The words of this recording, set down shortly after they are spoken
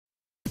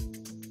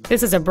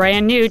This is a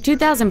brand new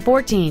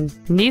 2014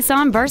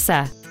 Nissan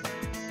Versa.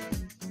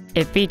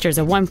 It features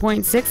a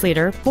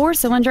 1.6-liter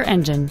four-cylinder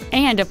engine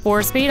and a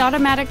 4-speed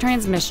automatic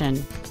transmission.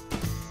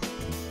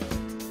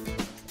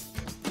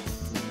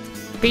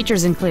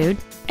 Features include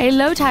a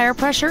low tire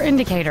pressure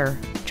indicator,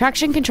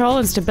 traction control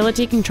and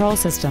stability control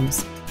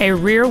systems, a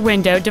rear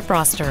window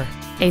defroster,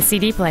 a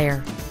CD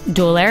player,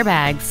 dual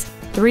airbags,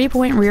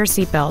 3-point rear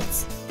seat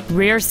belts,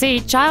 rear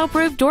seat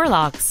child-proof door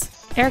locks,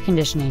 air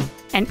conditioning,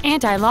 an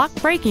anti-lock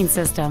braking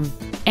system,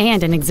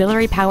 and an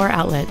auxiliary power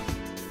outlet.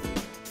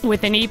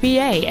 With an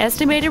EPA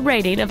estimated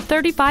rating of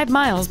 35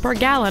 miles per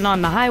gallon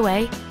on the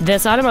highway,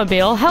 this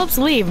automobile helps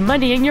leave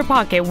money in your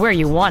pocket where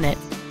you want it.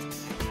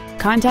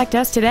 Contact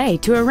us today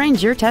to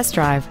arrange your test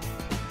drive.